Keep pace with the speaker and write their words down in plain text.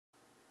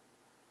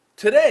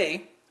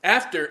Today,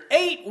 after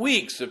 8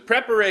 weeks of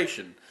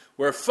preparation,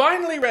 we're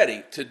finally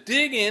ready to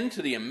dig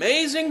into the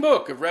amazing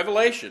book of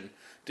Revelation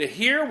to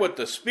hear what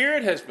the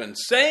Spirit has been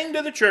saying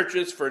to the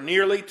churches for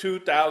nearly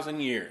 2,000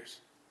 years.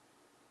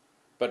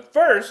 But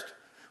first,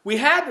 we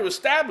had to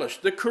establish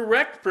the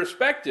correct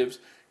perspectives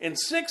in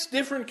 6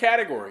 different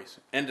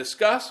categories and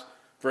discuss,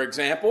 for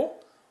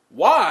example,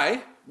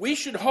 why we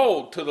should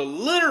hold to the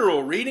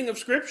literal reading of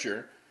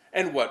Scripture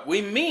and what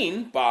we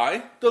mean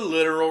by the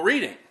literal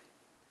reading.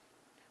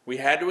 We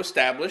had to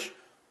establish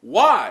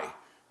why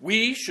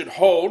we should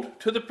hold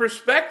to the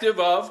perspective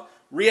of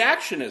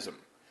reactionism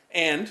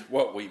and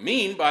what we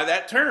mean by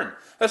that term,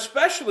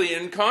 especially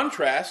in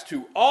contrast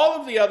to all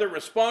of the other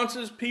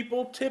responses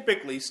people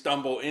typically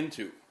stumble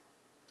into.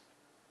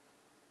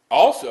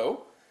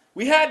 Also,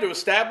 we had to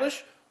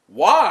establish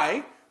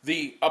why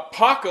the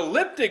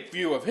apocalyptic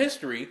view of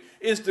history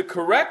is the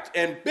correct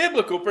and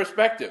biblical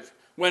perspective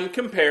when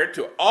compared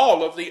to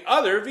all of the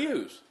other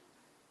views.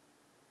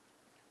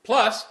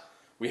 Plus,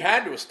 we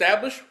had to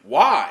establish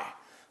why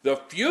the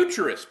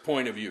futurist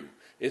point of view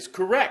is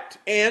correct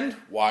and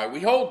why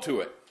we hold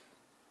to it.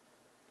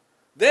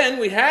 Then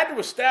we had to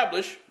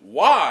establish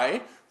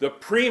why the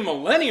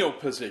premillennial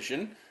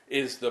position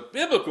is the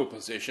biblical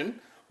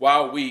position,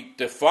 while we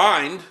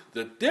defined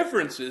the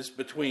differences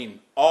between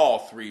all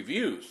 3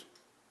 views.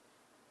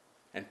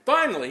 And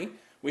finally,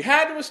 we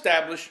had to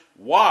establish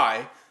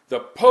why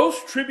the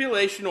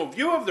post-tribulational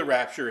view of the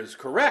rapture is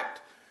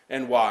correct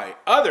and why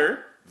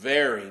other,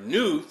 very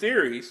new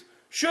theories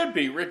should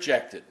be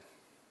rejected.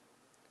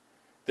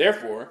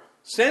 Therefore,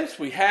 since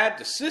we had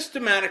to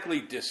systematically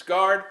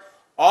discard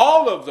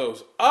all of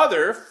those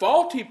other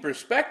faulty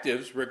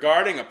perspectives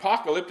regarding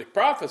apocalyptic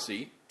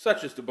prophecy,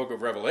 such as the book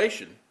of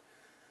Revelation,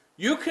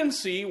 you can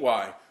see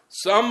why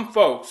some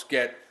folks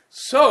get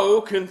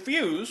so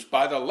confused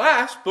by the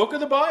last book of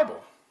the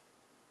Bible.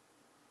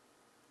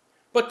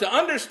 But to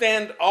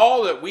understand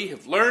all that we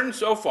have learned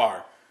so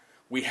far,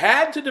 we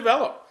had to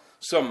develop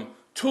some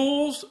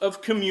tools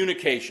of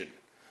communication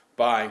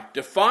by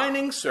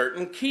defining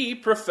certain key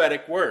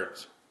prophetic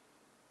words.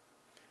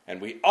 And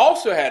we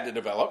also had to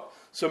develop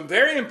some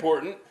very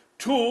important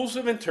tools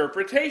of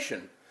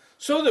interpretation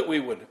so that we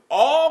would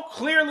all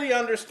clearly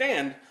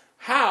understand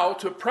how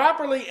to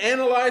properly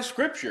analyze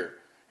Scripture,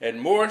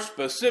 and more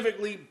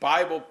specifically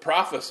Bible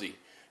prophecy,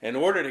 in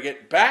order to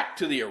get back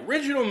to the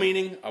original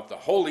meaning of the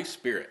Holy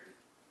Spirit.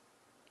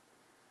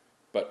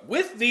 But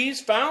with these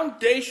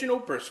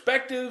foundational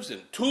perspectives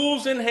and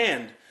tools in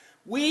hand,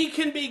 we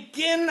can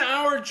begin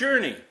our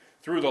journey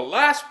through the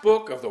last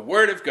book of the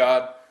Word of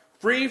God,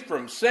 free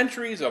from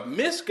centuries of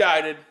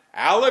misguided,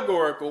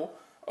 allegorical,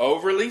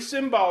 overly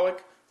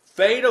symbolic,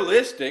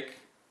 fatalistic,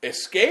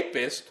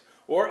 escapist,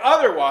 or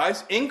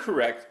otherwise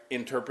incorrect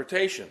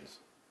interpretations.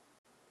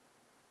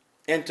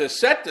 And to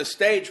set the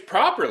stage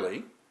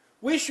properly,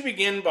 we should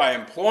begin by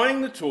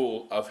employing the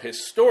tool of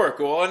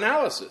historical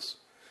analysis,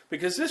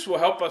 because this will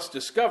help us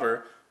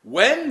discover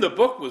when the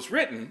book was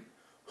written,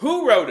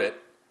 who wrote it,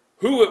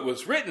 who it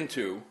was written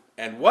to,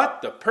 and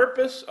what the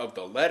purpose of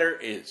the letter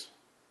is.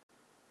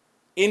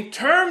 In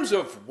terms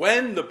of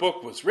when the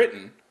book was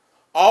written,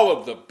 all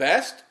of the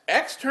best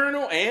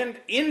external and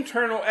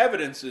internal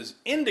evidences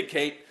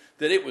indicate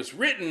that it was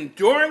written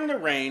during the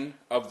reign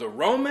of the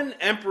Roman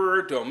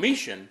Emperor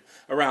Domitian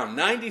around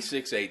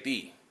 96 AD.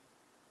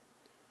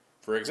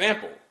 For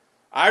example,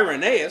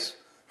 Irenaeus,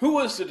 who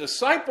was the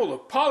disciple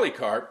of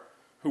Polycarp,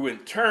 who in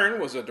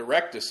turn was a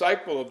direct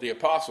disciple of the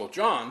Apostle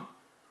John,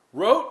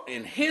 wrote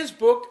in his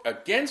book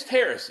Against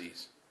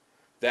Heresies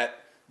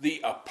that the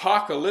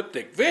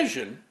apocalyptic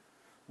vision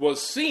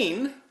was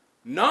seen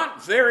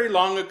not very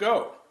long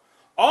ago,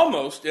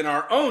 almost in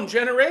our own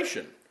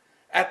generation,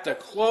 at the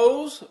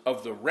close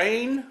of the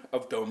reign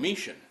of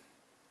Domitian.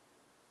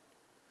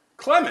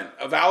 Clement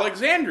of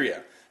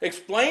Alexandria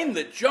explained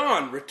that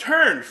John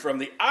returned from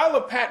the Isle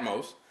of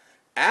Patmos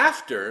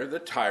after the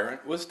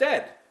tyrant was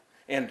dead,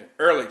 and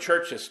early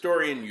church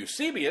historian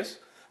Eusebius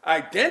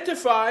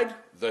identified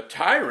the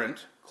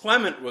tyrant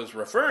Clement was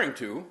referring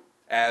to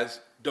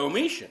as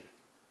Domitian.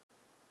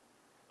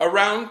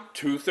 Around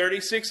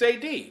 236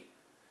 AD,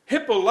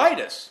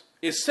 Hippolytus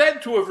is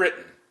said to have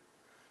written,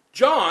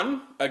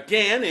 John,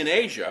 again in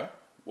Asia,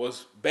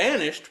 was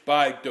banished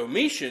by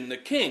Domitian the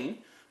king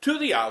to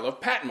the Isle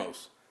of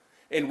Patmos,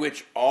 in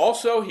which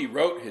also he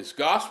wrote his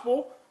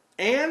gospel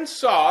and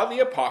saw the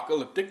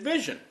apocalyptic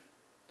vision.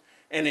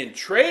 And in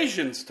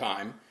Trajan's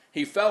time,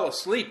 he fell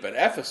asleep at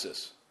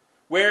Ephesus,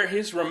 where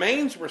his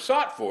remains were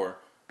sought for,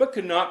 but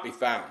could not be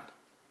found.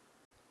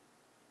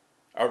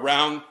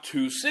 Around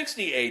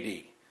 260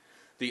 AD,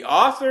 the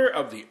author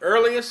of the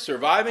earliest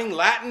surviving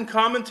Latin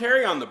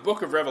commentary on the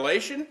book of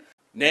Revelation,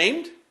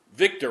 named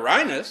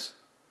Victorinus,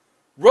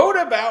 wrote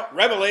about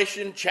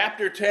Revelation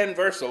chapter 10,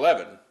 verse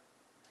 11.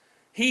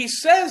 He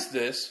says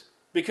this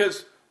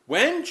because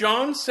when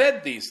John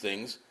said these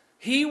things,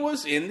 he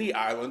was in the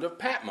island of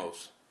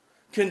Patmos,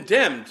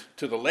 condemned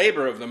to the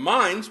labor of the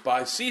mines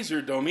by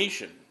Caesar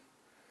Domitian.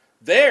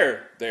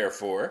 There,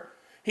 therefore,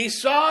 he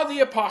saw the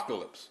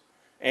apocalypse,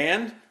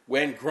 And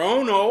when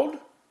grown old,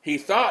 he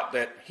thought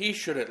that he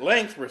should at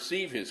length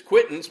receive his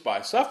quittance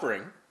by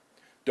suffering.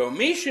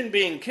 Domitian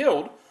being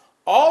killed,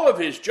 all of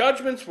his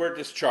judgments were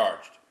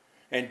discharged,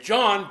 and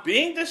John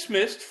being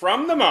dismissed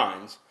from the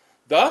mines,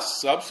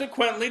 thus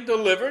subsequently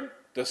delivered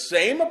the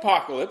same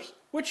apocalypse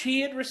which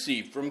he had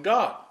received from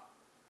God.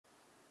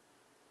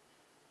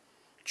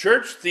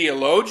 Church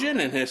theologian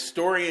and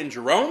historian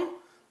Jerome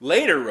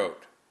later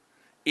wrote,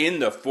 "In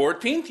the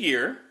 14th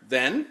year,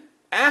 then,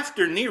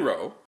 after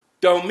Nero,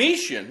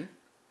 Domitian,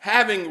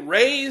 having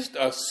raised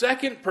a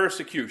second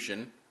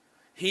persecution,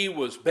 he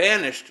was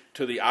banished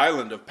to the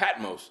island of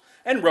Patmos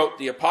and wrote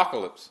the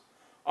Apocalypse,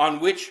 on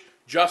which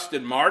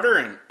Justin Martyr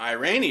and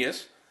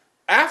Irenaeus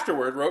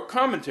afterward wrote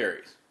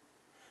commentaries.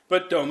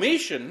 But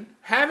Domitian,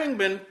 having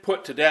been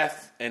put to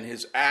death and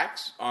his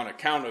acts, on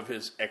account of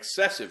his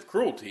excessive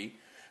cruelty,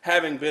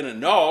 having been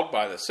annulled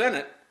by the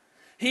Senate,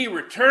 he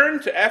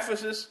returned to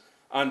Ephesus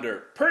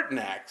under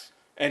Pertinax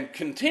and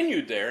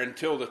continued there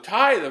until the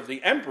tithe of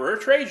the Emperor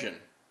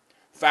Trajan,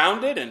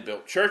 founded and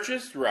built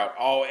churches throughout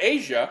all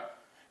Asia,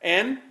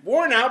 and,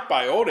 worn out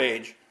by old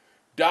age,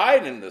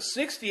 died in the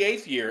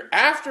 68th year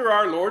after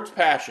our Lord's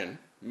Passion,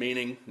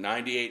 meaning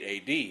 98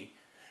 A.D.,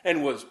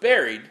 and was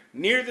buried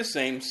near the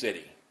same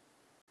city."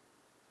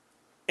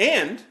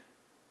 And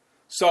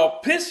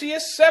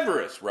Sulpicius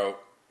Severus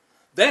wrote,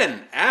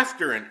 "Then,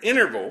 after an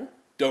interval,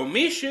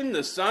 Domitian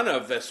the son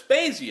of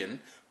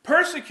Vespasian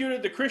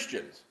persecuted the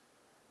Christians.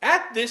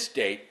 At this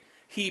date,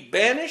 he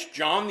banished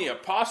John the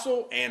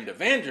Apostle and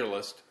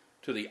Evangelist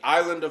to the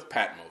island of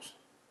Patmos."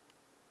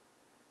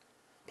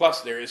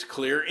 Plus, there is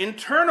clear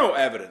internal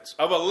evidence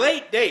of a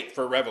late date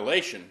for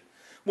Revelation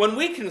when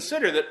we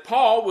consider that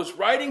Paul was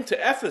writing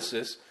to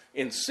Ephesus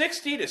in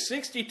 60 to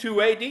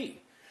 62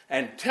 AD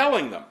and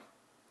telling them,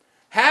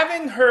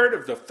 "Having heard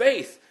of the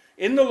faith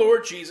in the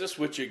Lord Jesus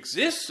which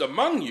exists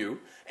among you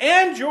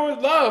and your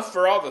love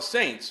for all the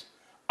saints,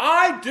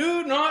 I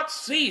do not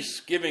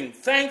cease giving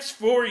thanks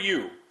for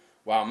you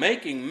while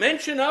making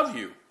mention of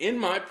you in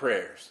my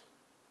prayers."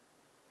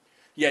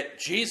 Yet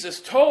Jesus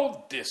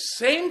told this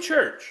same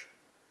church,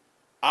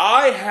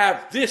 "I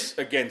have this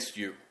against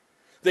you,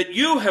 that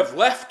you have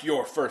left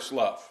your first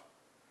love.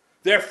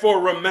 Therefore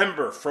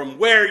remember from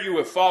where you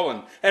have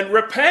fallen, and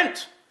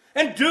repent,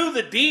 and do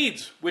the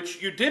deeds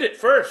which you did at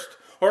first,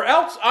 or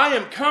else I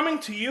am coming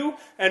to you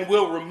and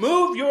will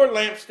remove your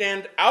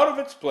lampstand out of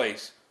its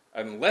place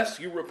unless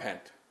you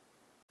repent."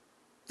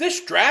 This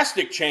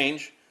drastic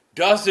change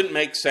doesn't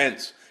make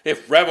sense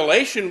if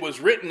Revelation was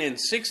written in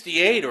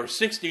 68 or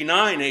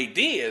 69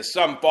 AD, as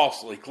some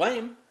falsely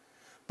claim.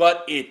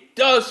 But it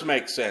does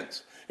make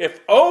sense if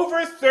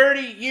over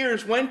 30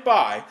 years went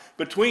by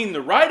between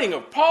the writing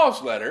of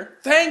Paul's letter,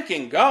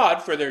 thanking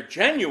God for their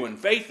genuine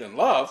faith and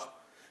love,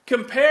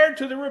 compared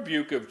to the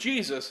rebuke of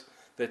Jesus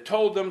that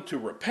told them to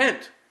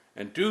repent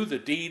and do the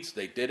deeds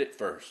they did at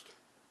first.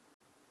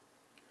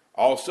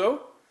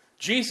 Also,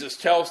 Jesus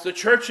tells the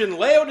church in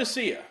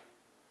Laodicea,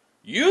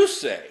 "You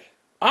say,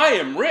 I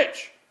am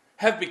rich,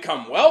 have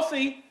become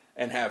wealthy,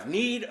 and have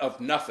need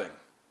of nothing.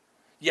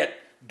 Yet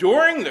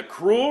during the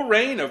cruel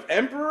reign of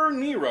Emperor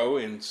Nero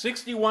in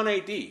 61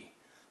 AD,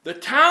 the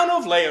town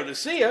of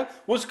Laodicea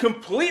was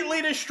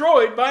completely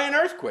destroyed by an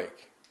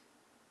earthquake."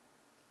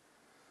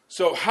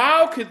 So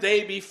how could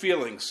they be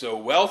feeling so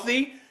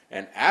wealthy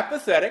and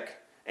apathetic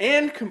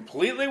and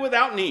completely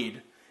without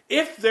need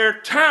if their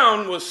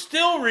town was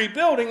still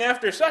rebuilding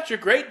after such a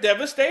great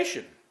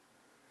devastation?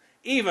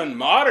 Even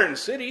modern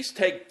cities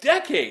take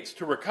decades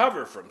to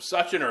recover from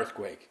such an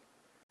earthquake.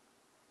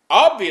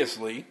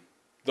 Obviously,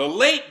 the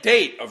late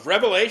date of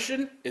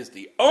Revelation is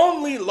the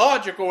only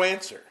logical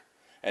answer,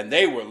 and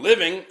they were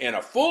living in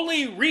a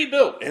fully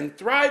rebuilt and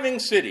thriving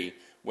city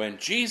when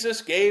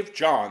Jesus gave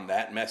John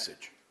that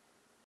message.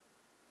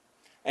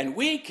 And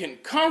we can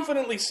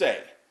confidently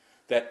say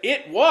that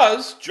it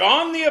was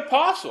John the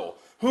Apostle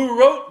who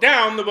wrote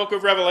down the book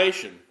of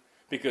Revelation,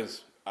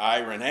 because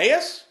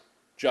Irenaeus,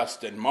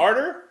 Justin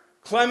Martyr,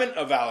 Clement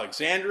of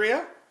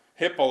Alexandria,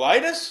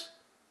 Hippolytus,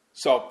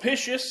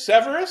 Sulpicius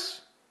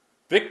Severus,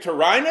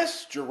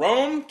 Victorinus,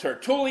 Jerome,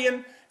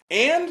 Tertullian,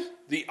 and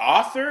the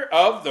author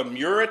of the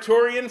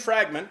Muratorian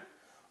fragment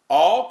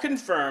all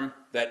confirm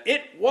that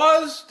it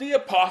was the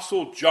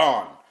Apostle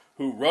John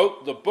who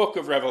wrote the book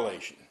of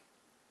Revelation.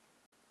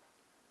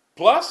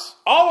 Plus,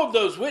 all of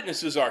those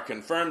witnesses are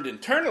confirmed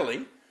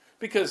internally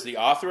because the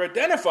author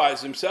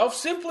identifies himself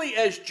simply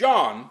as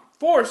John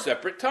 4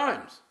 separate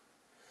times.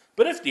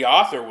 But if the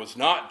author was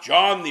not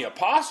John the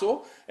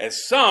Apostle,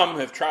 as some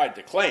have tried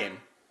to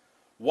claim,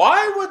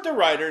 why would the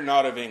writer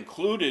not have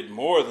included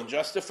more than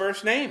just the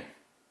first name?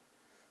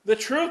 The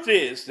truth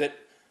is that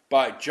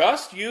by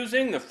just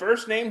using the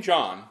first name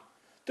John,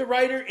 the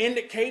writer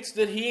indicates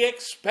that he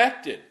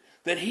expected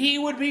that he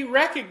would be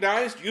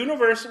recognized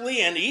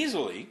universally and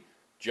easily,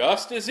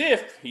 just as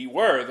if he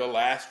were the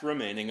last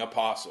remaining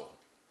apostle.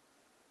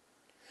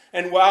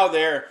 And while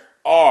there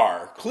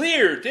are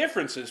clear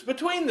differences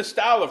between the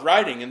style of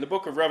writing in the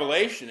book of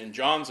Revelation and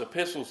John's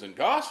epistles and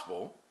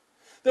gospel,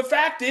 the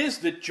fact is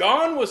that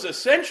John was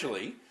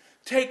essentially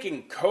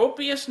taking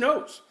copious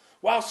notes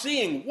while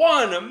seeing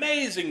one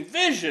amazing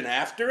vision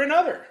after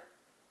another.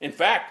 In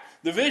fact,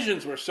 the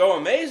visions were so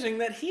amazing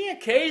that he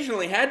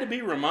occasionally had to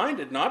be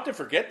reminded not to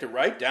forget to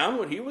write down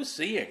what he was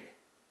seeing.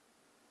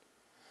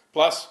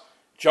 Plus,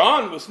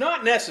 John was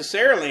not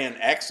necessarily in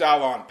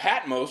exile on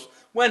Patmos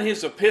when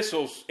his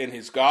epistles in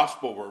his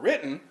gospel were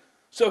written,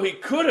 so he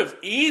could have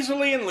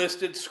easily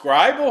enlisted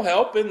scribal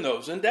help in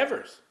those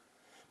endeavors.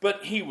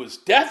 But he was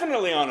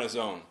definitely on his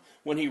own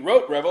when he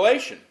wrote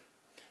Revelation.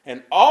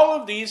 And all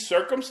of these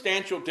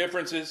circumstantial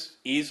differences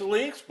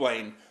easily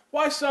explain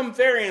why some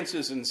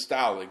variances in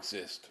style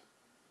exist.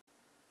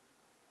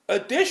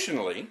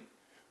 Additionally,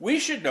 we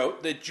should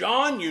note that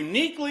John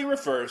uniquely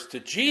refers to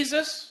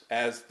Jesus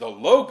as the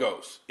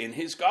Logos in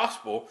his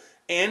gospel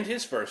and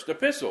his first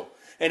epistle.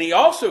 And he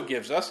also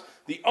gives us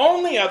the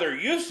only other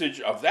usage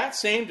of that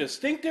same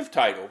distinctive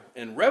title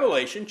in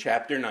Revelation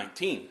chapter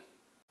 19.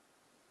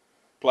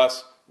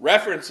 Plus,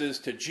 references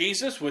to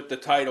Jesus with the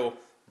title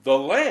the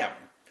Lamb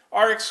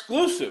are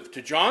exclusive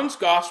to John's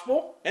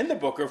gospel and the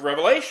book of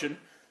Revelation,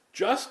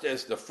 just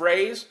as the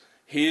phrase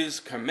his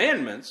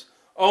commandments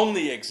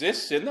only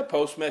exists in the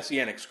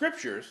post-Messianic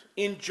scriptures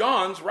in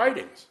John's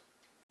writings.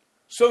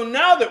 So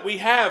now that we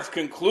have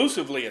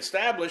conclusively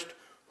established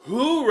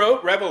who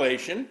wrote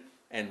Revelation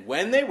and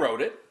when they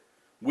wrote it,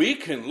 we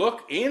can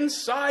look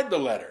inside the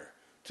letter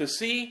to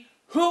see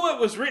who it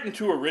was written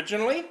to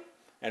originally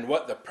and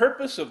what the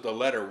purpose of the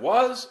letter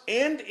was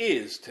and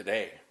is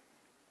today.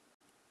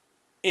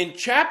 In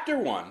chapter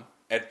 1,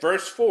 at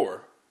verse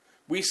 4,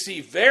 we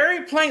see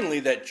very plainly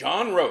that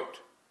John wrote,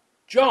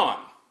 John,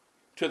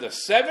 to the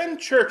 7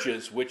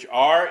 churches which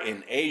are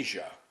in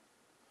Asia.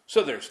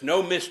 So there's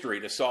no mystery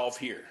to solve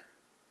here.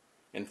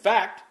 In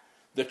fact,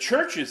 the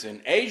churches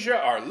in Asia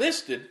are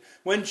listed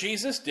when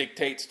Jesus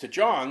dictates to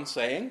John,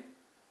 saying,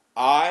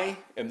 I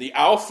am the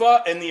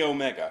Alpha and the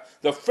Omega,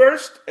 the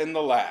first and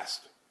the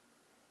last.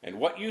 And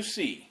what you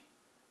see,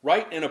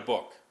 write in a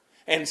book,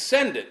 and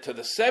send it to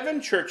the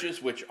 7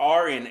 churches which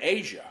are in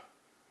Asia,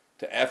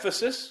 to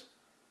Ephesus,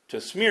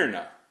 to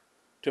Smyrna,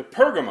 to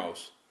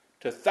Pergamos,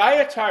 to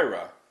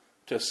Thyatira,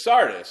 to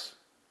Sardis,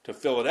 to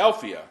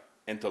Philadelphia,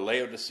 and to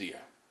Laodicea.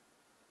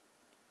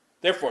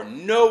 Therefore,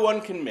 no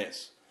one can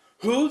miss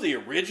who the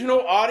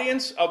original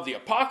audience of the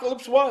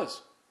apocalypse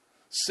was.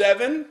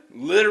 7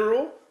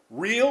 literal,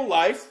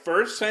 real-life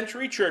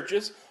first-century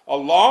churches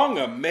along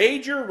a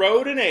major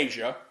road in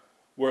Asia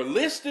were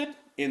listed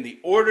in the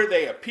order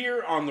they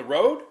appear on the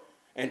road,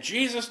 and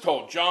Jesus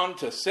told John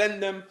to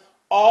send them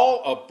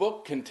all a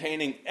book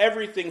containing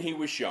everything he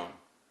was shown.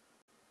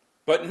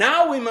 But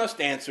now we must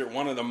answer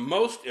one of the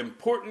most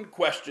important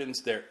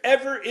questions there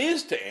ever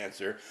is to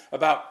answer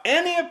about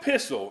any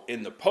epistle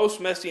in the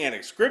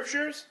post-Messianic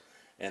scriptures,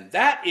 and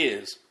that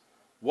is,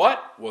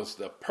 what was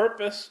the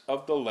purpose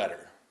of the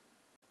letter?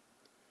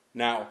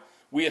 Now,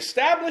 we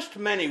established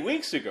many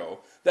weeks ago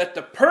that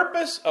the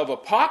purpose of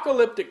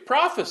apocalyptic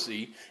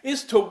prophecy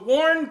is to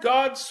warn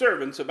God's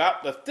servants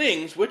about the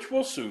things which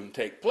will soon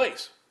take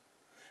place.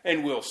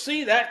 And we'll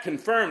see that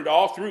confirmed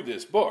all through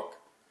this book.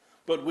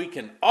 But we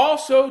can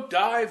also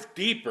dive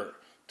deeper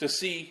to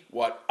see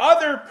what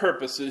other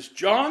purposes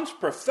John's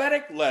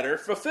prophetic letter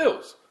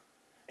fulfills.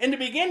 And to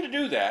begin to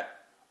do that,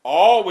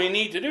 all we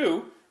need to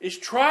do is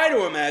try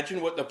to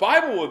imagine what the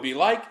Bible would be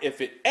like if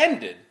it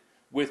ended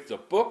with the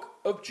book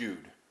of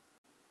Jude.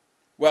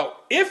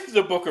 Well, if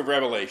the book of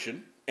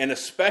Revelation, and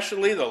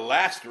especially the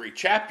last 3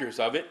 chapters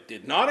of it,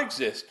 did not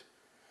exist,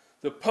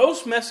 the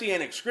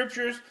post-Messianic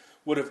scriptures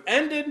would have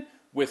ended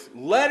with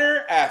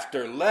letter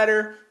after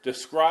letter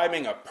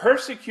describing a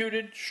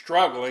persecuted,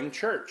 struggling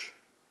church.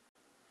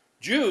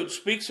 Jude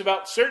speaks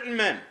about certain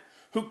men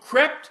who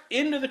crept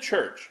into the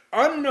church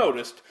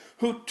unnoticed,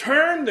 who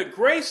turned the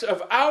grace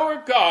of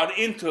our God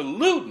into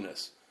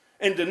lewdness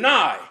and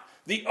deny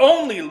the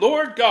only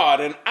Lord God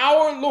and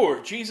our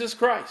Lord Jesus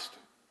Christ.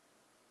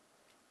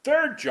 3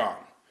 John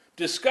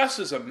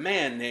discusses a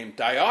man named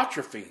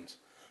Diotrephes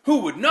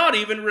who would not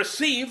even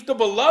receive the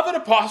beloved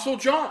apostle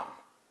John.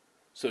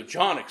 So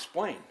John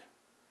explained,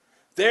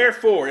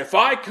 Therefore, if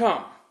I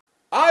come,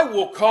 I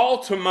will call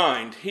to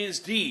mind his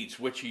deeds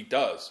which he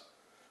does,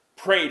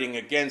 prating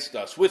against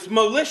us with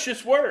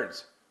malicious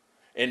words.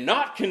 And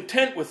not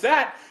content with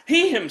that,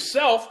 he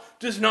himself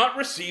does not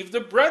receive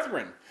the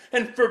brethren,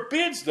 and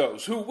forbids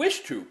those who wish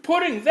to,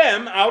 putting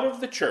them out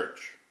of the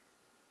church.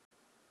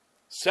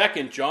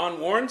 2 John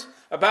warns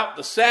about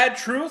the sad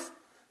truth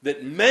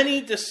that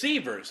many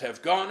deceivers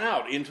have gone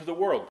out into the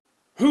world,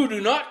 who do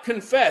not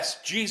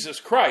confess Jesus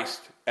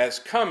Christ as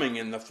coming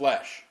in the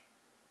flesh.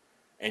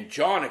 And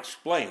John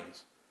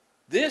explains,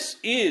 this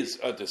is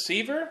a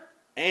deceiver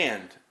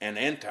and an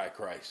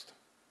antichrist.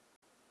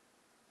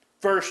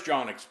 1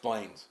 John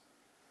explains,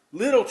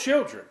 Little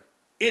children,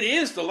 it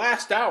is the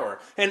last hour,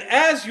 and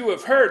as you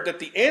have heard that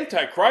the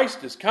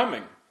antichrist is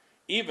coming,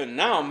 even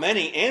now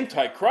many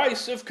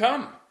antichrists have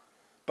come,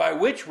 by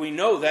which we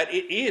know that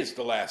it is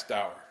the last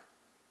hour.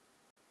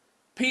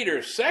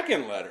 Peter's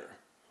second letter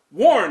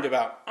warned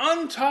about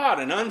untaught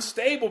and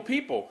unstable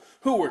people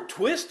who were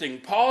twisting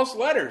Paul's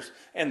letters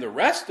and the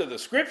rest of the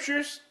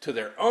scriptures to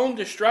their own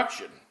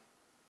destruction.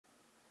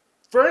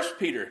 1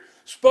 Peter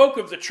spoke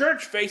of the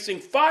church facing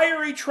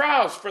fiery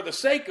trials for the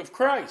sake of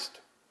Christ.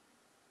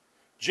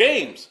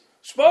 James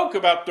spoke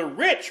about the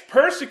rich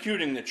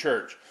persecuting the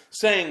church,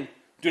 saying,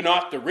 "Do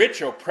not the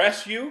rich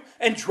oppress you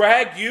and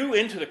drag you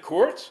into the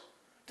courts?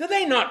 Do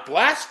they not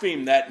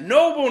blaspheme that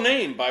noble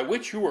name by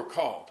which you were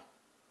called?"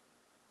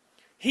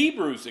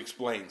 Hebrews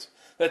explains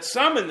that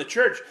some in the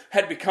church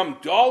had become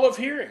dull of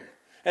hearing,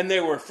 and they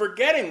were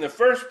forgetting the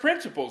first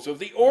principles of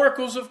the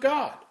oracles of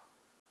God.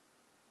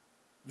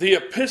 The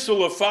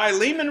Epistle of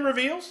Philemon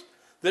reveals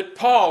that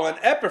Paul and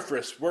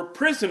Epaphras were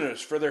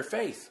prisoners for their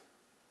faith.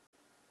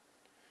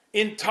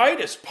 In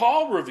Titus,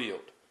 Paul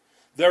revealed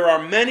there are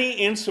many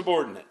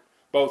insubordinate,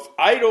 both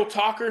idle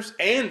talkers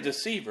and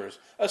deceivers,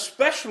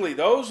 especially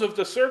those of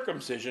the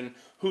circumcision,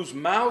 whose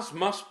mouths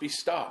must be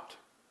stopped.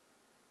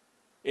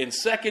 In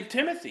 2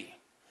 Timothy,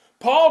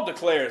 Paul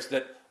declares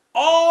that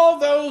all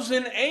those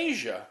in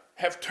Asia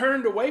have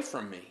turned away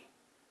from me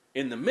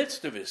in the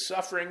midst of his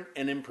suffering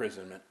and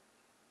imprisonment.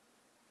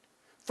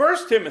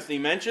 1 Timothy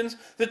mentions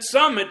that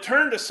some had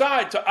turned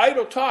aside to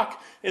idle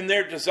talk in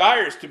their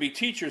desires to be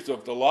teachers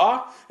of the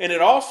law, and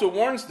it also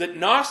warns that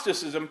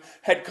Gnosticism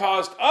had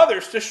caused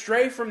others to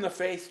stray from the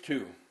faith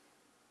too.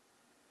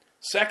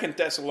 2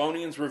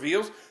 Thessalonians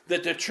reveals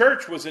that the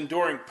church was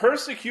enduring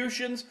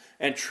persecutions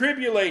and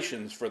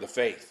tribulations for the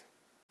faith.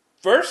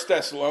 1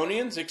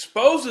 Thessalonians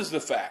exposes the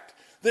fact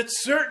that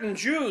certain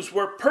Jews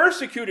were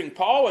persecuting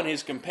Paul and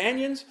his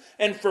companions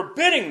and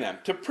forbidding them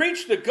to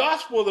preach the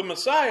gospel of the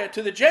Messiah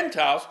to the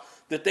Gentiles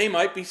that they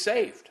might be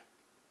saved.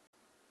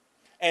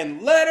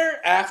 And letter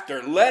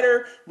after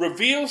letter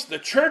reveals the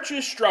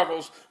church's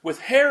struggles with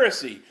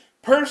heresy,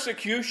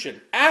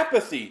 persecution,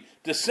 apathy,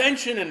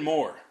 dissension, and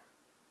more.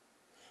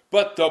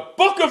 But the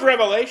book of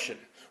Revelation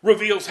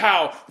reveals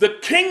how the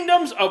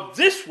kingdoms of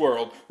this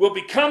world will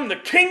become the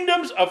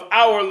kingdoms of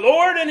our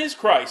Lord and his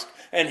Christ,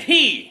 and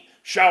he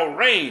shall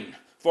reign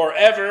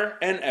forever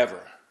and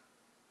ever.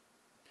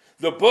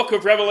 The book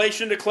of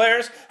Revelation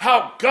declares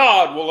how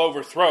God will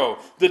overthrow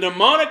the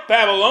demonic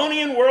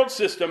Babylonian world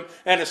system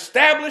and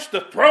establish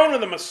the throne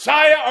of the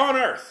Messiah on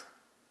earth.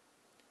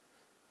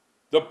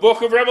 The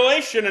book of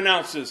Revelation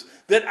announces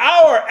that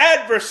our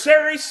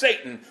adversary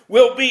Satan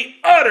will be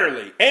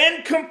utterly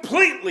and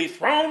completely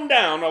thrown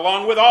down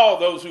along with all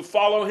those who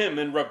follow him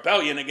in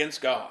rebellion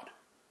against God.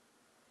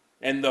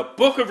 And the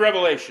book of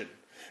Revelation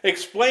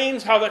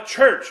explains how the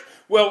church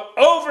will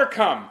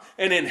overcome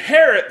and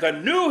inherit the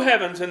new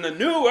heavens and the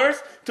new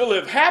earth to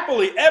live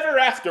happily ever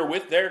after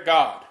with their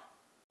God.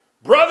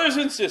 Brothers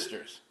and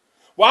sisters,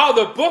 while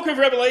the book of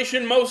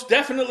Revelation most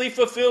definitely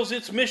fulfills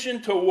its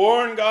mission to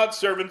warn God's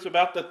servants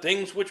about the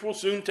things which will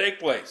soon take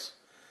place,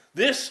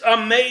 this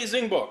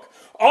amazing book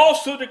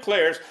also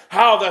declares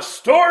how the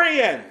story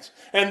ends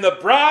and the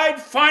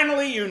bride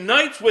finally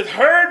unites with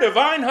her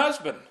divine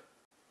husband.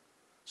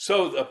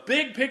 So the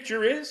big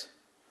picture is,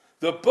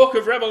 the book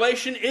of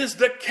Revelation is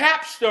the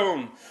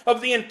capstone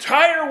of the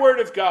entire Word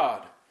of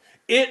God.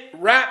 It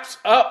wraps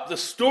up the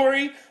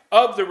story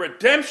of the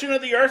redemption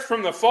of the earth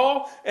from the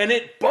fall, and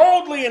it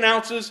boldly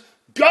announces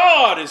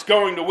God is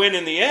going to win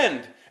in the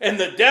end, and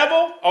the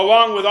devil,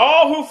 along with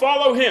all who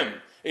follow him,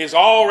 is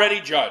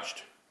already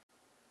judged.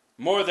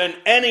 More than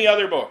any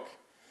other book,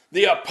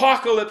 the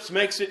Apocalypse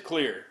makes it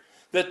clear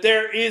that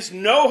there is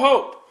no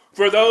hope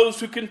for those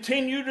who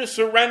continue to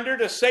surrender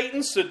to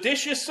Satan's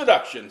seditious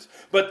seductions,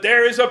 but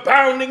there is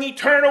abounding,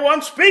 eternal,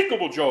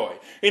 unspeakable joy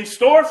in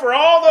store for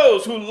all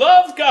those who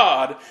love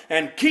God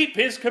and keep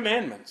his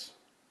commandments.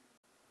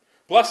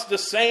 Plus, the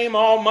same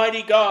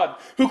Almighty God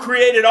who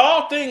created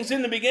all things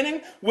in the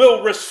beginning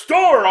will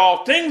restore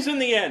all things in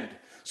the end.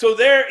 So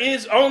there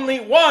is only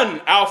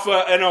one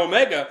Alpha and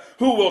Omega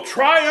who will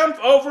triumph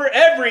over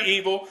every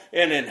evil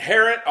and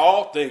inherit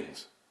all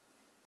things.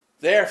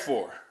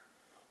 Therefore,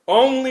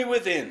 only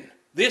within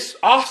this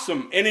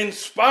awesome and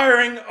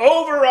inspiring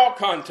overall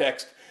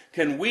context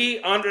can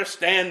we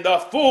understand the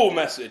full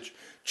message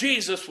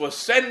Jesus was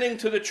sending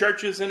to the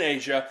churches in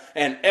Asia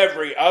and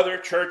every other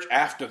church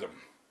after them.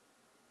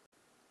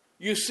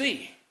 You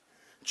see,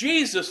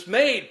 Jesus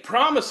made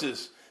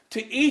promises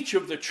to each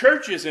of the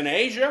churches in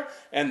Asia,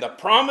 and the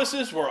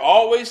promises were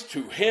always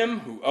to him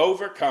who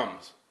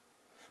overcomes.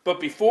 But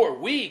before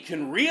we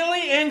can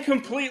really and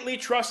completely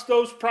trust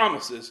those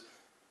promises,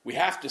 we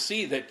have to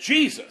see that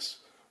Jesus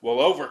will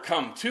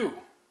overcome too.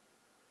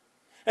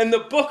 And the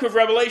book of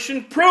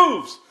Revelation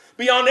proves,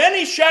 beyond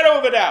any shadow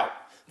of a doubt,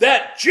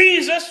 that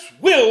Jesus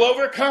will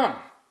overcome.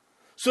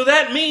 So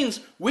that means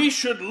we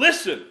should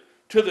listen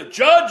to the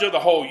judge of the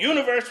whole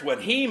universe when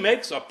he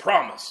makes a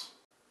promise.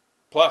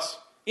 Plus,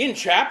 in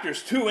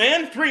chapters 2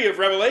 and 3 of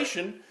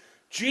Revelation,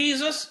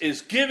 Jesus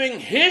is giving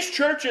his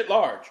church at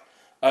large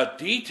a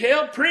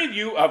detailed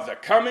preview of the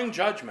coming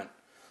judgment.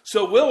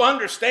 So we'll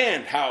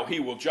understand how he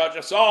will judge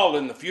us all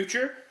in the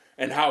future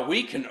and how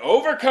we can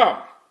overcome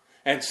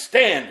and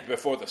stand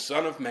before the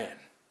Son of Man.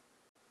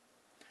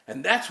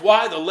 And that's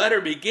why the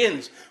letter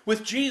begins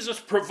with Jesus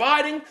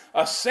providing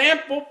a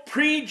sample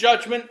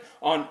prejudgment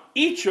on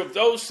each of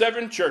those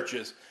 7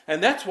 churches.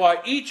 And that's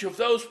why each of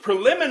those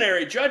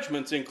preliminary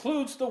judgments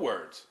includes the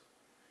words,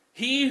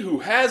 "He who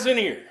has an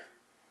ear,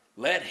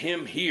 let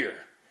him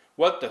hear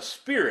what the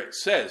Spirit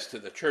says to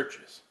the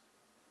churches."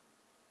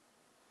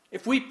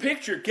 If we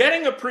picture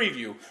getting a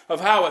preview of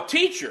how a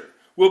teacher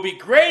will be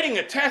grading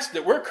a test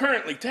that we're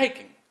currently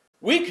taking,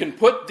 we can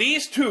put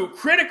these 2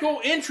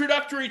 critical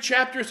introductory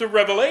chapters of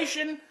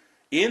Revelation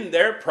in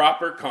their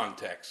proper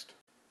context.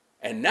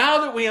 And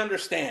now that we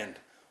understand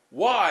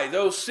why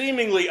those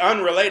seemingly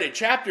unrelated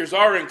chapters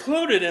are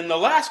included in the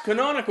last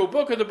canonical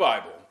book of the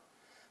Bible,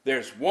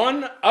 there's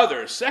one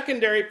other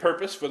secondary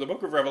purpose for the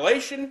book of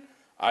Revelation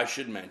I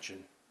should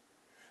mention.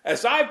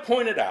 As I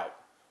pointed out,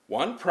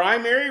 one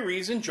primary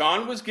reason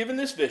John was given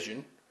this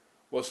vision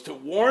was to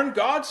warn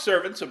God's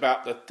servants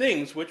about the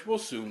things which will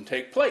soon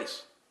take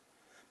place.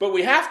 But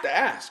we have to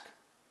ask,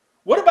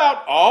 what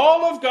about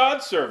all of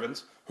God's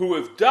servants who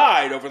have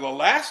died over the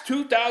last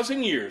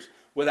 2,000 years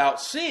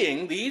without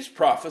seeing these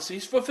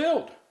prophecies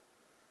fulfilled?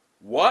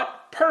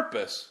 What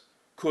purpose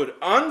could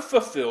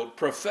unfulfilled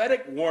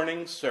prophetic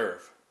warnings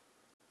serve?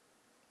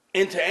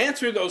 And to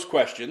answer those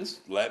questions,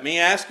 let me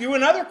ask you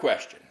another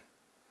question.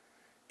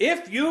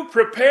 If you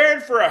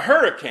prepared for a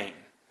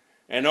hurricane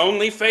and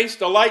only faced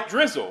a light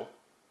drizzle,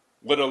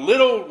 would a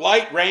little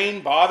light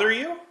rain bother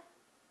you?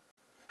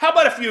 How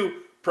about if you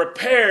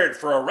prepared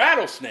for a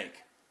rattlesnake,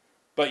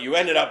 but you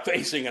ended up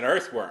facing an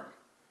earthworm?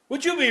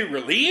 Would you be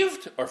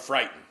relieved or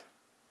frightened?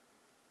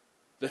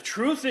 The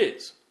truth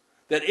is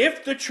that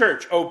if the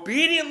church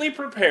obediently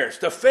prepares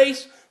to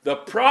face the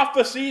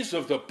prophecies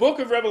of the book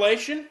of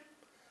Revelation,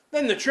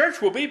 then the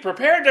church will be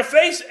prepared to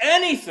face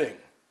anything.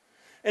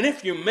 And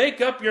if you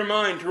make up your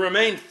mind to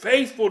remain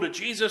faithful to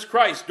Jesus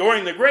Christ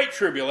during the Great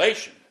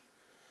Tribulation,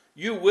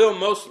 you will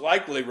most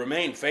likely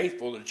remain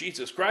faithful to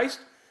Jesus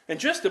Christ in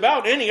just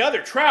about any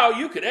other trial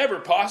you could ever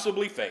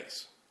possibly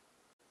face.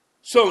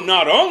 So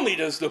not only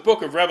does the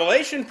book of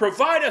Revelation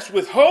provide us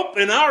with hope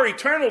in our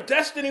eternal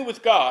destiny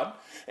with God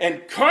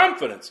and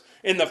confidence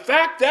in the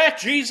fact that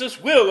Jesus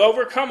will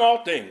overcome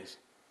all things,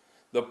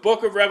 the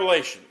book of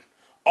Revelation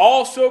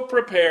also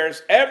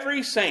prepares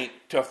every saint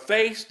to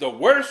face the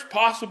worst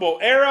possible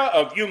era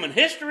of human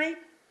history,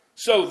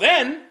 so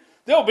then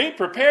they'll be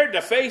prepared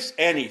to face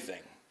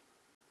anything.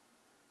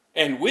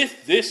 And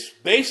with this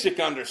basic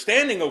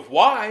understanding of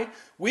why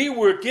we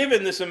were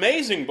given this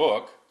amazing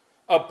book,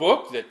 a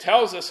book that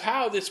tells us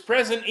how this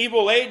present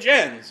evil age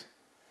ends,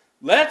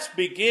 let's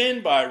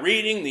begin by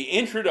reading the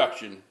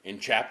introduction in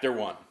chapter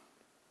 1.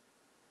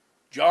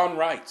 John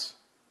writes,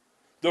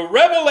 "The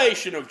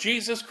revelation of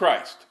Jesus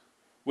Christ,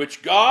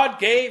 which God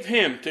gave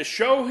him to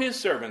show his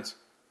servants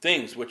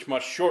things which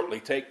must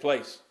shortly take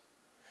place.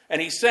 And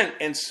he sent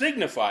and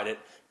signified it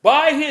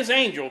by his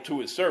angel to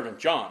his servant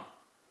John,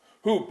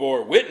 who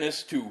bore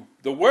witness to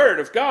the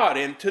word of God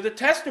and to the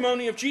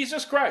testimony of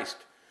Jesus Christ,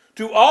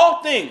 to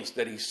all things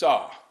that he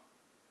saw.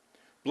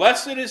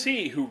 Blessed is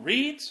he who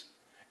reads,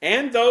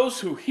 and those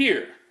who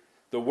hear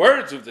the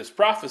words of this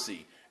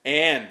prophecy,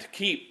 and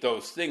keep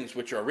those things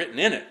which are written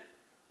in it,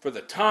 for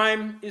the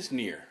time is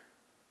near."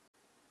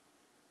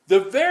 The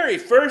very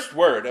first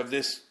word of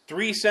this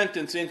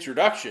 3-sentence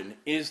introduction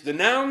is the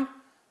noun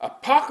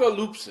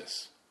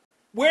apocalypsis,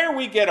 where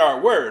we get our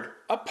word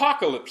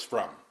apocalypse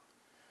from.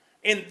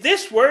 And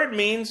this word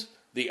means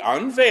the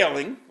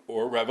unveiling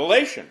or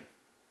revelation.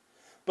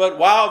 But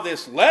while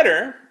this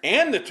letter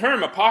and the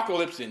term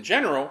apocalypse in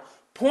general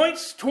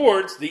points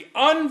towards the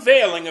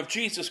unveiling of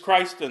Jesus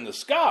Christ in the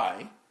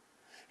sky,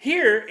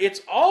 here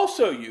it's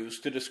also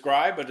used to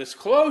describe a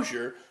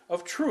disclosure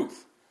of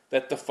truth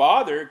that the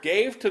Father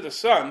gave to the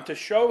Son to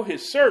show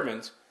his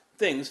servants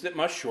things that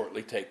must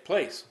shortly take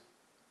place.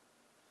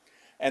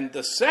 And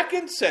the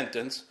second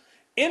sentence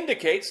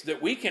indicates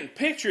that we can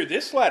picture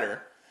this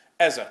letter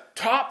as a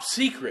top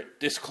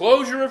secret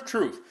disclosure of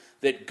truth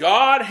that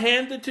God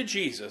handed to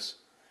Jesus,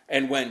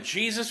 and when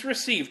Jesus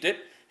received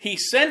it, he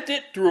sent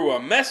it through a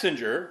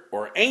messenger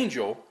or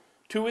angel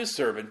to his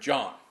servant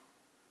John.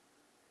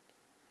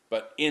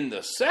 But in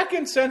the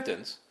second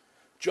sentence,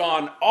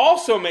 John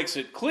also makes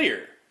it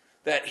clear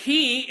that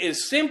he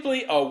is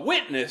simply a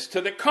witness to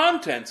the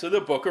contents of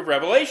the book of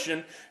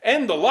Revelation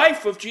and the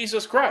life of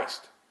Jesus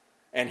Christ.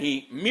 And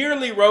he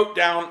merely wrote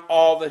down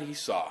all that he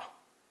saw.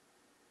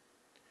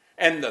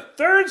 And the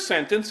third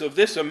sentence of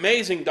this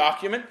amazing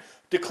document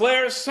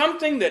declares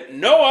something that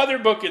no other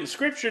book in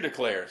Scripture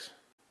declares.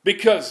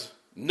 Because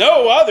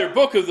no other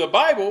book of the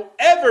Bible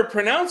ever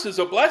pronounces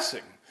a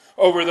blessing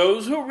over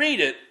those who read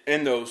it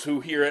and those who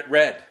hear it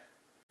read.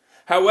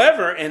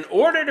 However, in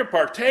order to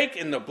partake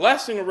in the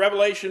blessing of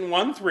Revelation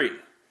 1:3,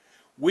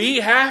 we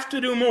have to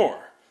do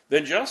more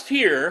than just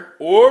hear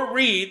or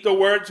read the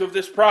words of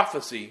this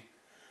prophecy.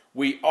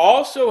 We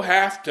also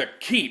have to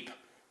keep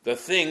the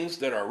things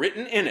that are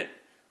written in it,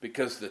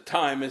 because the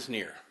time is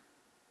near.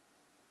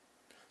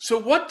 So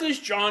what does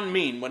John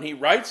mean when he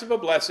writes of a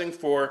blessing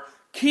for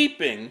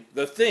keeping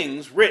the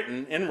things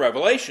written in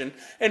Revelation?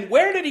 And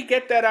where did he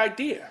get that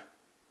idea?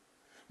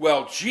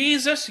 Well,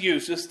 Jesus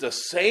uses the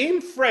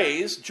same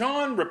phrase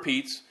John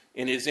repeats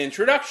in his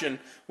introduction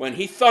when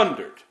he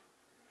thundered,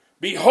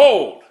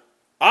 "Behold,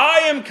 I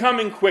am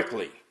coming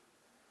quickly.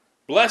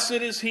 Blessed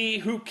is he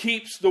who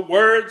keeps the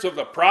words of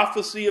the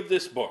prophecy of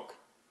this book."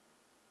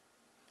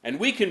 And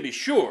we can be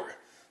sure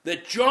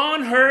that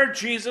John heard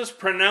Jesus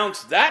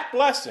pronounce that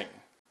blessing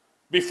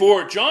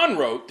before John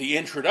wrote the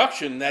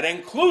introduction that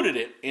included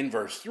it in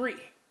verse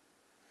 3.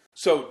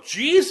 So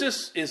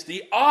Jesus is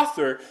the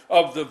author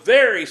of the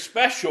very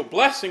special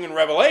blessing in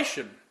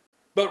Revelation.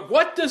 But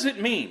what does it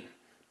mean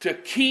to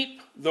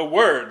keep the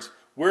words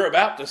we're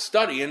about to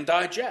study and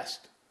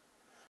digest?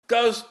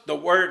 Does the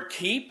word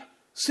keep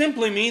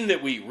simply mean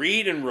that we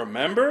read and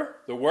remember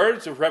the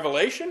words of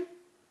Revelation?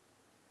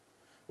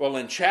 Well,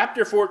 in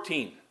chapter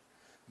 14,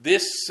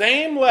 this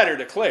same letter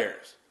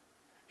declares,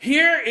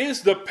 "Here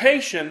is the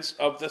patience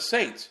of the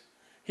saints.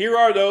 Here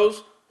are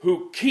those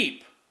who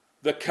keep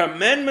the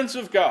commandments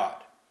of God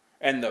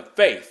and the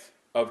faith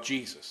of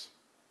Jesus."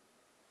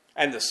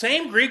 And the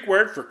same Greek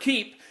word for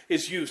keep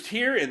is used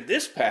here in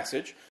this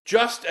passage,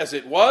 just as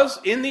it was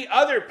in the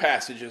other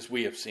passages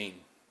we have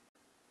seen.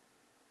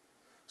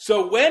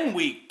 So when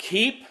we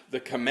keep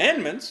the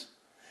commandments,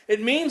 it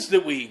means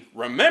that we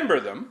remember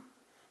them,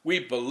 we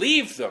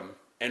believe them,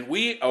 and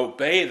we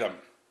obey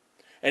them.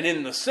 And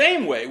in the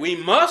same way, we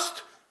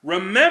must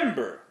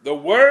remember the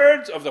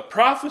words of the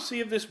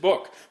prophecy of this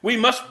book. We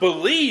must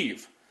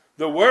believe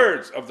the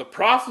words of the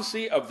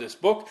prophecy of this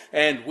book,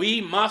 and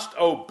we must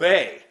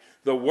obey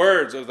the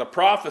words of the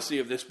prophecy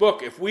of this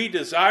book if we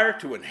desire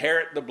to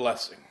inherit the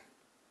blessing.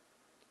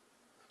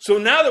 So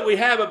now that we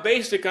have a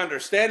basic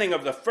understanding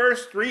of the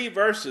first 3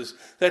 verses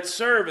that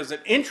serve as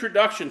an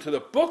introduction to the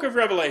book of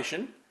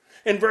Revelation,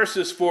 in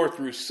verses 4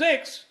 through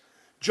 6,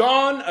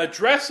 John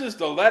addresses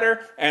the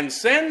letter and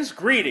sends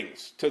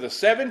greetings to the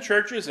 7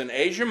 churches in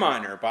Asia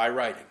Minor by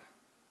writing,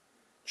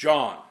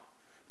 "John,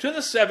 to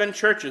the 7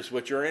 churches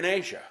which are in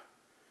Asia,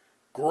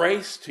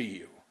 grace to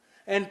you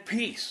and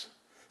peace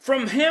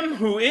from him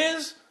who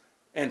is,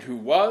 and who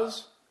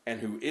was,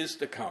 and who is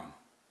to come,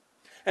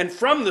 and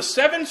from the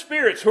 7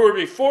 spirits who are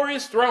before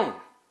his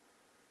throne,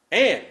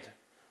 and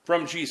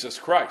from Jesus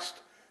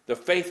Christ, the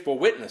faithful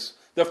witness,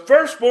 the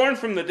firstborn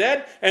from the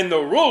dead, and the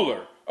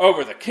ruler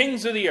over the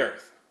kings of the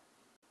earth."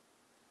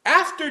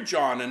 After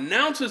John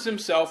announces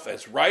himself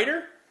as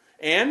writer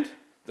and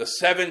the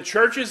 7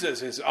 churches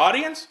as his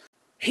audience,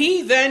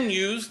 he then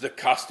used the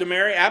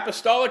customary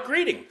apostolic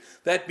greeting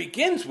that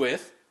begins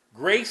with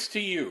 "grace to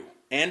you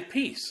and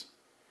peace."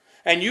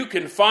 And you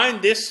can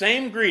find this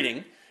same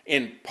greeting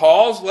in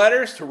Paul's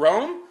letters to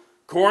Rome,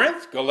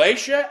 Corinth,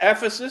 Galatia,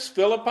 Ephesus,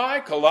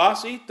 Philippi,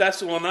 Colossae,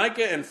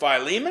 Thessalonica, and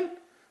Philemon,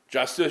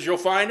 just as you'll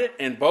find it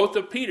in both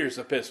of Peter's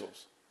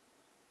epistles.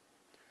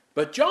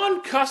 But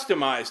John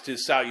customized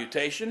his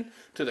salutation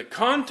to the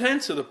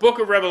contents of the book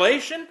of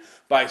Revelation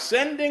by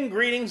sending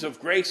greetings of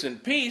grace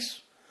and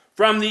peace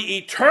from the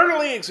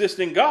eternally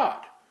existing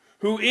God,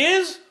 who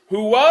is,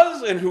 who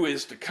was, and who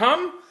is to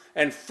come,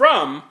 and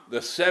from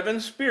the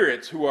 7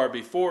 spirits who are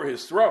before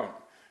his throne,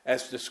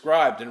 as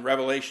described in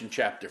Revelation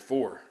chapter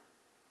 4.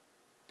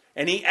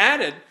 And he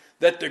added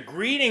that the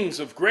greetings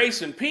of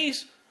grace and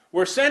peace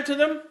were sent to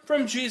them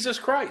from Jesus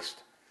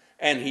Christ.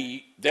 And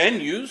he then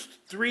used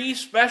 3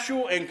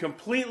 special and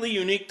completely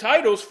unique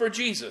titles for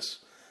Jesus: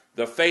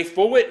 the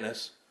faithful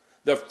witness,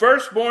 the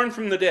firstborn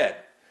from the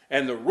dead,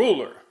 and the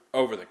ruler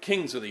over the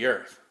kings of the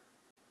earth.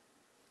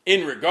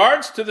 In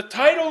regards to the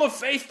title of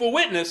faithful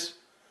witness,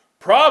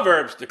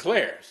 Proverbs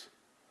declares,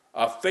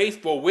 "A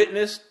faithful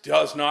witness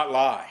does not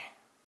lie."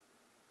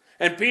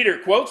 And Peter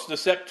quotes the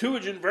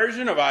Septuagint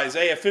version of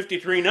Isaiah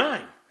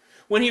 53:9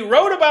 when he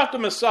wrote about the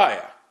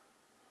Messiah,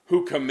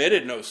 who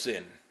committed no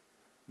sin,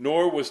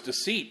 nor was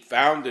deceit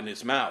found in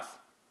his mouth.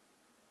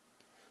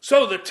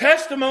 So the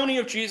testimony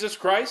of Jesus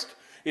Christ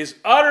is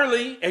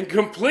utterly and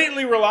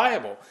completely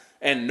reliable,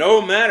 and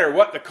no matter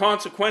what the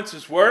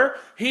consequences were,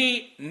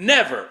 he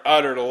never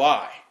uttered a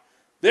lie.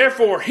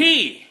 Therefore,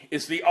 he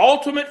is the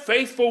ultimate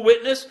faithful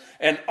witness,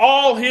 and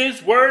all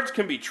his words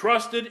can be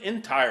trusted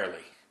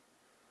entirely.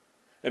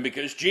 And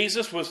because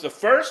Jesus was the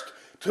first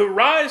to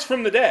rise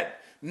from the dead,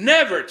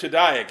 never to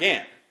die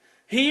again,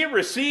 he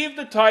received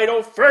the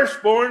title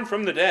firstborn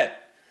from the dead.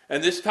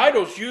 And this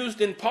title is used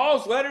in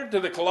Paul's letter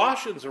to the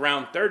Colossians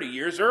around 30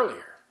 years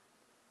earlier.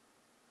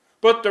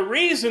 But the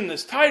reason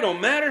this title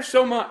matters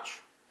so much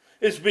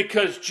is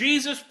because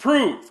Jesus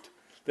proved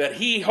that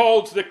he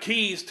holds the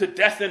keys to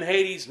death and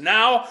Hades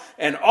now,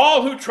 and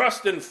all who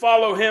trust and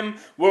follow him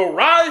will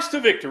rise to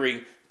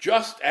victory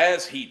just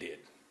as he did.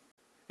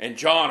 And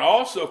John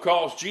also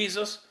calls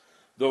Jesus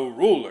the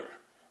ruler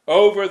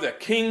over the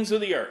kings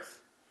of the earth.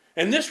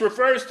 And this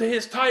refers to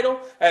his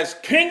title as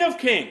King of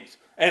Kings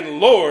and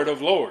Lord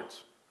of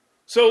Lords.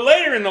 So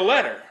later in the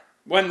letter,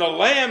 when the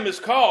Lamb is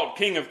called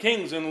King of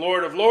Kings and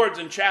Lord of Lords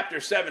in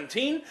chapter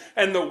 17,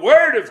 and the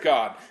Word of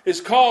God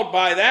is called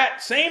by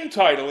that same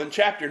title in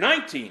chapter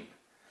 19,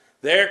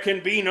 there can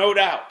be no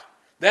doubt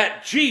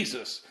that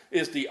Jesus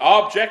is the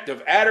object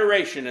of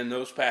adoration in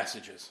those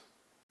passages.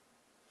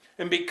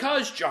 And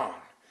because John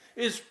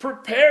is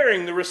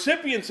preparing the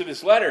recipients of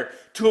his letter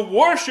to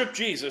worship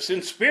Jesus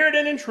in spirit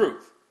and in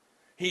truth,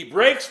 he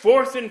breaks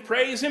forth in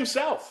praise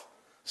himself,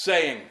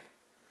 saying,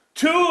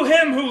 "To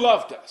him who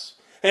loved us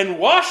and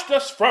washed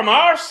us from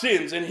our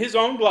sins in his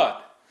own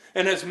blood,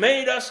 and has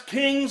made us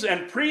kings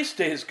and priests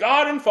to his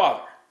God and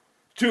Father,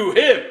 to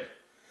him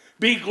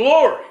be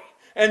glory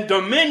and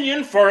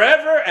dominion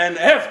forever and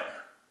ever.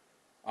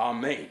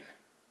 Amen."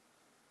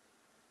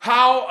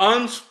 How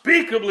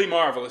unspeakably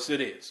marvelous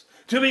it is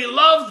to be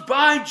loved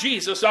by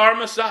Jesus, our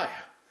Messiah.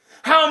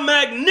 How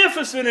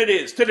magnificent it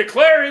is to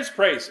declare his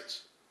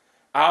praises.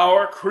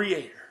 Our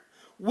Creator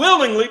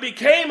willingly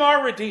became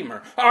our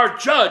Redeemer. Our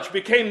Judge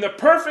became the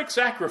perfect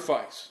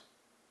sacrifice.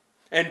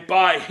 And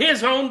by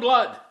his own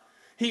blood,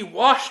 he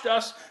washed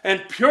us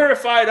and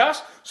purified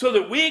us so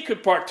that we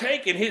could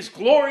partake in his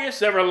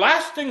glorious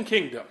everlasting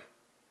kingdom.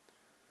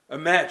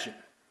 Imagine,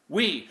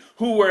 we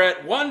who were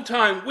at one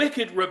time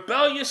wicked,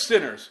 rebellious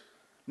sinners,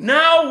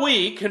 now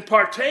we can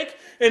partake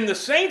in the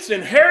saints'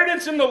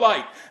 inheritance in the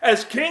light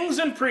as kings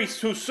and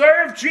priests who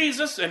serve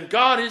Jesus and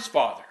God his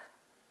Father.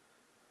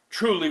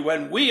 Truly,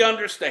 when we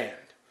understand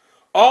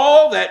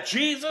all that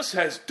Jesus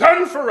has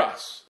done for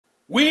us,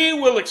 we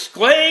will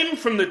exclaim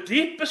from the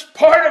deepest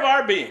part of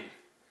our being,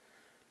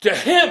 "To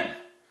him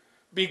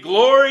be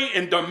glory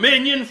and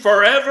dominion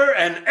forever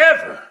and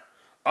ever.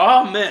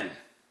 Amen."